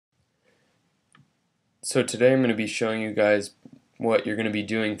So today I'm going to be showing you guys what you're going to be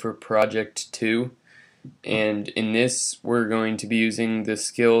doing for project 2, and in this we're going to be using the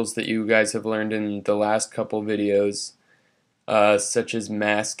skills that you guys have learned in the last couple videos, such as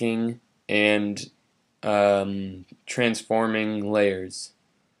masking and transforming layers.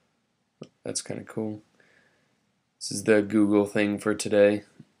 That's kind of cool. This is the Google thing for today.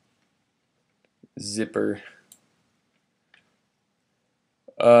 Zipper.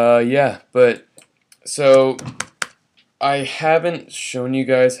 Yeah, but so I haven't shown you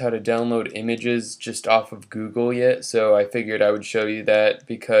guys how to download images just off of Google yet, so I figured I would show you that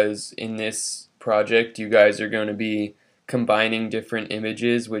because in this project you guys are going to be combining different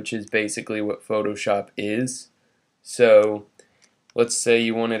images, which is basically what Photoshop is. So let's say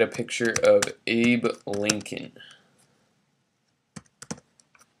you wanted a picture of Abe Lincoln.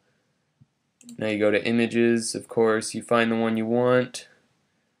 Now you go to images, of course, you find the one you want.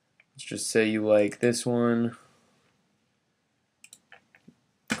 Let's just say you like this one.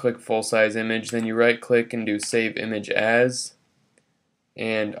 Click full size image, then you right click and do save image as,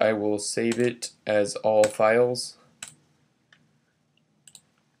 and I will save it as all files.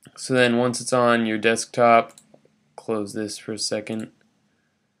 So then once it's on your desktop, close this for a second,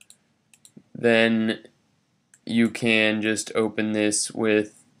 then you can just open this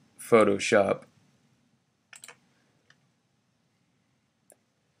with Photoshop.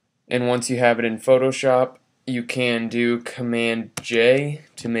 And once you have it in Photoshop, you can do Command J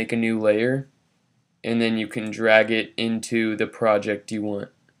to make a new layer, and then you can drag it into the project you want.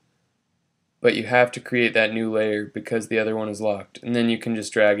 But you have to create that new layer because the other one is locked. And then you can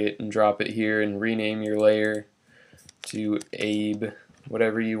just drag it and drop it here and rename your layer to Abe,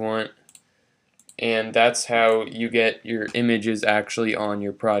 whatever you want. And that's how you get your images actually on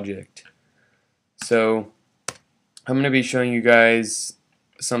your project. So I'm going to be showing you guys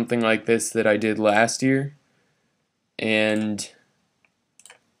something like this that I did last year. And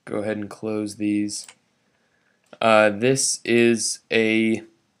go ahead and close these. This is I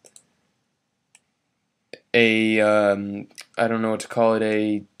don't know what to call it,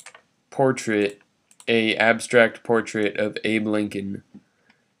 a portrait, a abstract portrait of Abe Lincoln.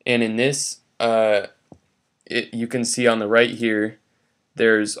 And in this, you can see on the right here,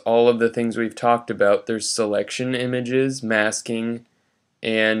 there's all of the things we've talked about. There's selection images, masking,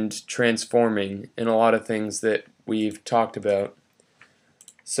 and transforming, and a lot of things that we've talked about.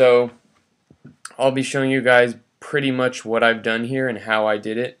 So I'll be showing you guys pretty much what I've done here and how I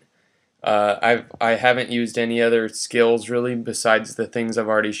did it. I haven't used any other skills really besides the things I've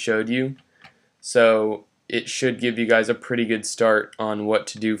already showed you, so it should give you guys a pretty good start on what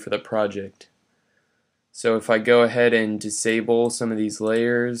to do for the project. So if I go ahead and disable some of these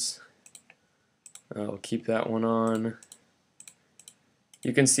layers, I'll keep that one on.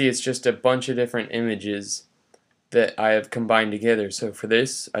 You can see it's just a bunch of different images that I have combined together. So for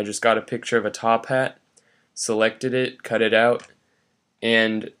this, I just got a picture of a top hat, selected it, cut it out,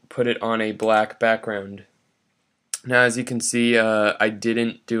 and put it on a black background. Now as you can see, I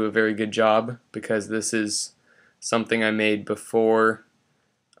didn't do a very good job because this is something I made before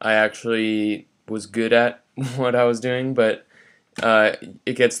I actually was good at what I was doing, but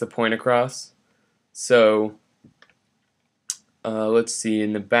it gets the point across. So let's see,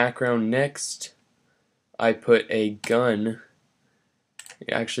 in the background next, I put a gun.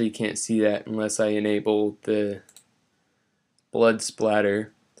 Actually, you can't see that unless I enable the blood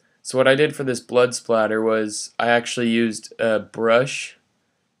splatter. So what I did for this blood splatter was I actually used a brush.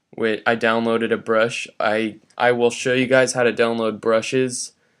 I downloaded a brush. I will show you guys how to download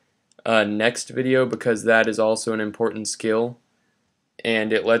brushes next video because that is also an important skill,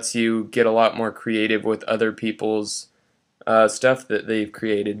 and it lets you get a lot more creative with other people's stuff that they've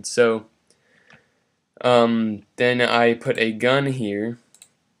created. So then I put a gun here,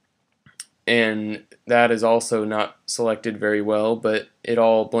 and that is also not selected very well, but it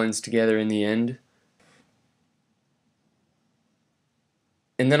all blends together in the end.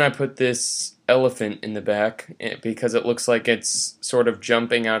 And then I put this elephant in the back because it looks like it's sort of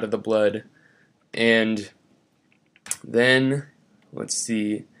jumping out of the blood. And then, let's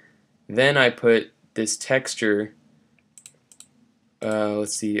see, then I put this texture,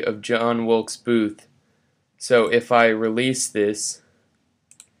 let's see, of John Wilkes Booth. So if I release this,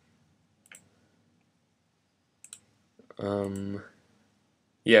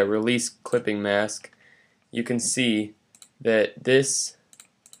 release clipping mask, you can see that this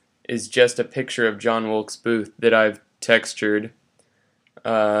is just a picture of John Wilkes Booth that I've textured,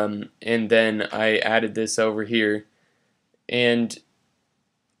 and then I added this over here, and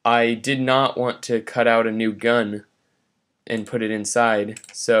I did not want to cut out a new gun and put it inside,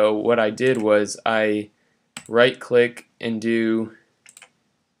 so what I did was I right click and do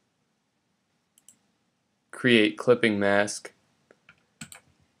create clipping mask,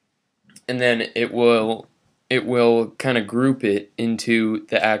 and then it will kind of group it into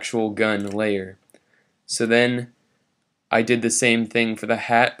the actual gun layer. So then I did the same thing for the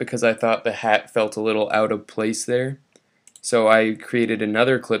hat because I thought the hat felt a little out of place there. So I created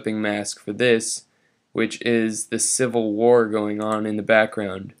another clipping mask for this, which is the Civil War going on in the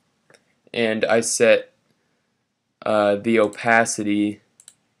background. And I set the opacity.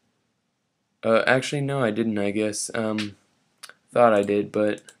 Actually, no, I didn't, I guess. Thought I did,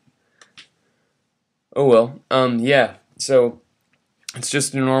 but oh well. Yeah, so it's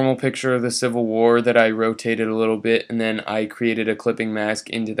just a normal picture of the Civil War that I rotated a little bit, and then I created a clipping mask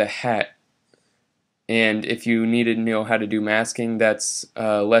into the hat. And if you need to know how to do masking, that's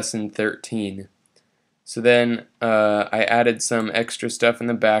lesson 13. So then I added some extra stuff in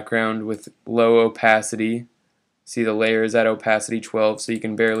the background with low opacity. See, the layer is at opacity 12, so you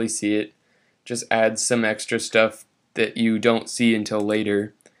can barely see it. Just add some extra stuff that you don't see until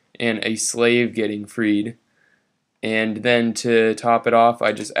later, and a slave getting freed. And then to top it off,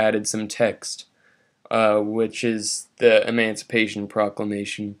 I just added some text, which is the Emancipation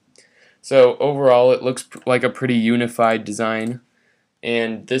Proclamation. So overall, it looks like a pretty unified design,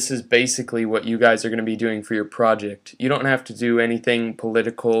 and this is basically what you guys are going to be doing for your project. You don't have to do anything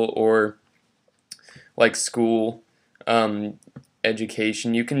political or like school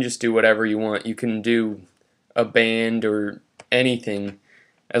education. You can just do whatever you want. You can do a band or anything,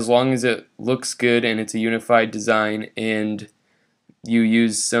 as long as it looks good and it's a unified design and you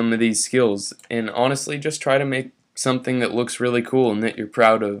use some of these skills. And honestly, just try to make something that looks really cool and that you're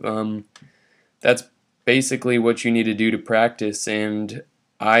proud of. That's basically what you need to do to practice, and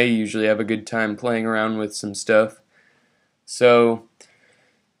I usually have a good time playing around with some stuff. So,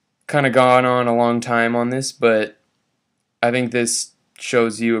 kind of gone on a long time on this, but I think this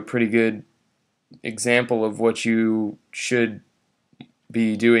shows you a pretty good example of what you should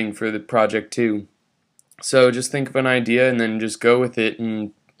be doing for the project too. So just think of an idea and then just go with it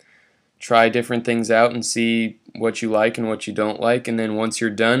and try different things out and see what you like and what you don't like, and then once you're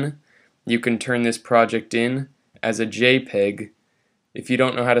done, you can turn this project in as a JPEG. If you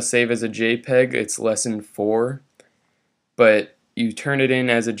don't know how to save as a JPEG, it's lesson 4, but you turn it in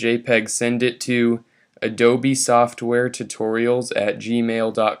as a JPEG, send it to Adobe Software Tutorials at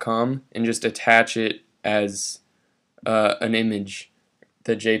gmail.com, and just attach it as an image,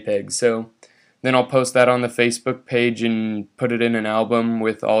 the JPEG. So then I'll post that on the Facebook page and put it in an album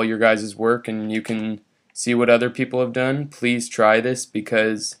with all your guys' work, and you can see what other people have done. Please try this,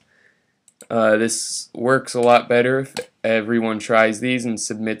 because this works a lot better if everyone tries these and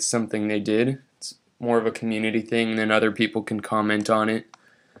submits something they did. It's more of a community thing, and then other people can comment on it.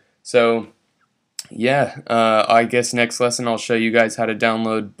 So yeah, I guess next lesson I'll show you guys how to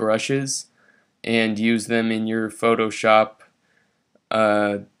download brushes and use them in your Photoshop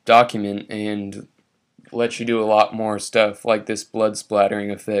document, and let you do a lot more stuff like this blood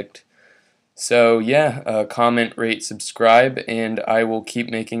splattering effect. So yeah, comment, rate, subscribe, and I will keep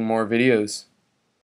making more videos.